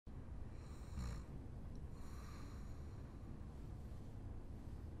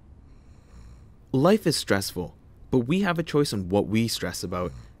Life is stressful, but we have a choice on what we stress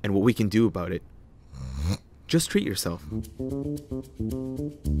about and what we can do about it. Just treat yourself.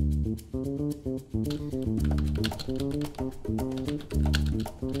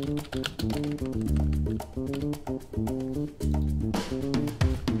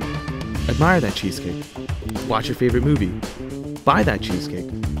 Admire that cheesecake. Watch your favorite movie. Buy that cheesecake.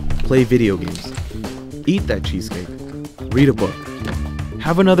 Play video games. Eat that cheesecake. Read a book.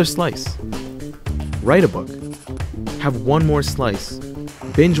 Have another slice. Write a book. Have one more slice.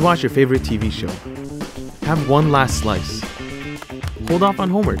 Binge watch your favorite TV show. Have one last slice. Hold off on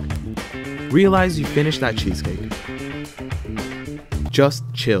homework. Realize you finished that cheesecake. Just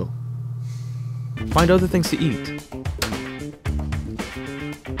chill. Find other things to eat.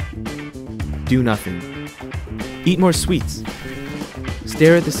 Do nothing. Eat more sweets.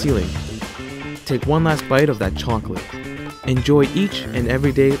 Stare at the ceiling. Take one last bite of that chocolate. Enjoy each and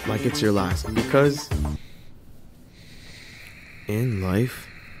every day like it's your last, because in life,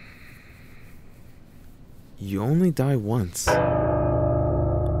 you only die once.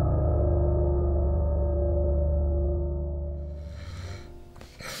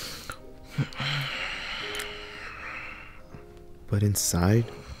 But inside,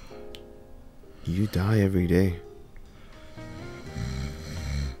 you die every day.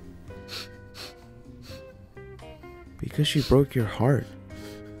 Because she broke your heart.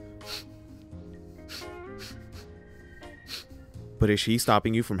 But is she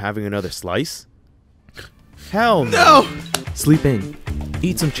stopping you from having another slice? Hell no! Sleep in.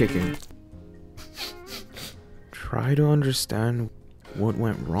 Eat some chicken. Try to understand what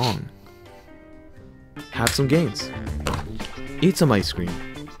went wrong. Have some gains. Eat some ice cream.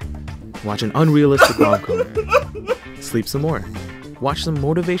 Watch an unrealistic rom-com. Sleep some more. Watch some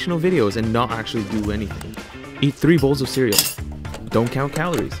motivational videos and not actually do anything. Eat 3 bowls of cereal. Don't count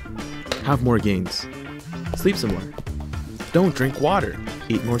calories. Have more gains. Sleep some more. Don't drink water.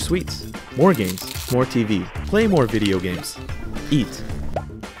 Eat more sweets. More games. More TV. Play more video games. Eat.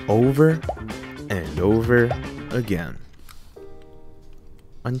 Over and over again.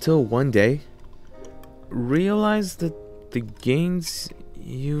 Until one day, realize that the gains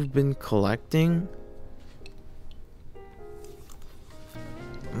you've been collecting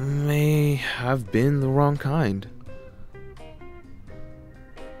may have been the wrong kind.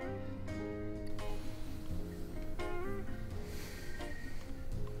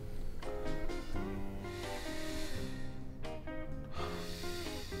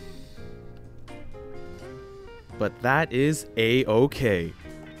 But that is A-okay.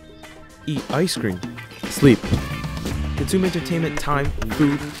 Eat ice cream. Sleep. Consume entertainment, time,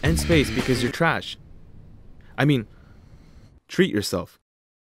 food, and space because you're trash. I mean, treat yourself.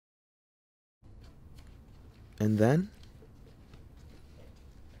 And then?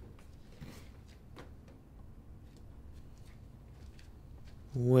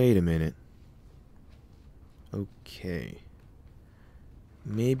 Wait a minute. Okay.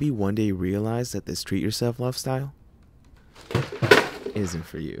 Maybe one day realize that this treat yourself lifestyle isn't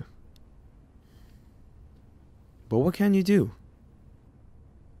for you. But what can you do?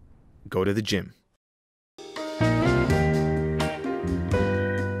 Go to the gym.